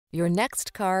Your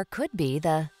next car could be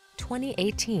the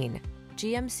 2018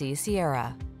 GMC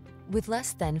Sierra. With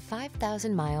less than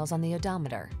 5,000 miles on the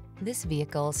odometer, this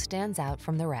vehicle stands out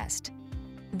from the rest.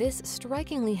 This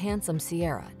strikingly handsome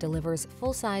Sierra delivers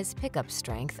full-size pickup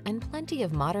strength and plenty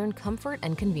of modern comfort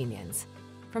and convenience.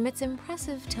 From its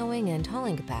impressive towing and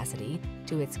hauling capacity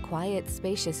to its quiet,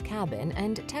 spacious cabin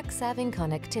and tech-savvy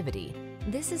connectivity,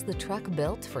 this is the truck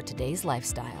built for today's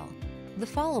lifestyle. The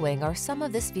following are some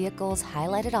of this vehicle's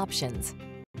highlighted options: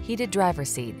 heated driver's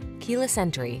seat, keyless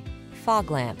entry, fog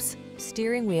lamps,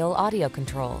 steering wheel audio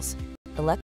controls,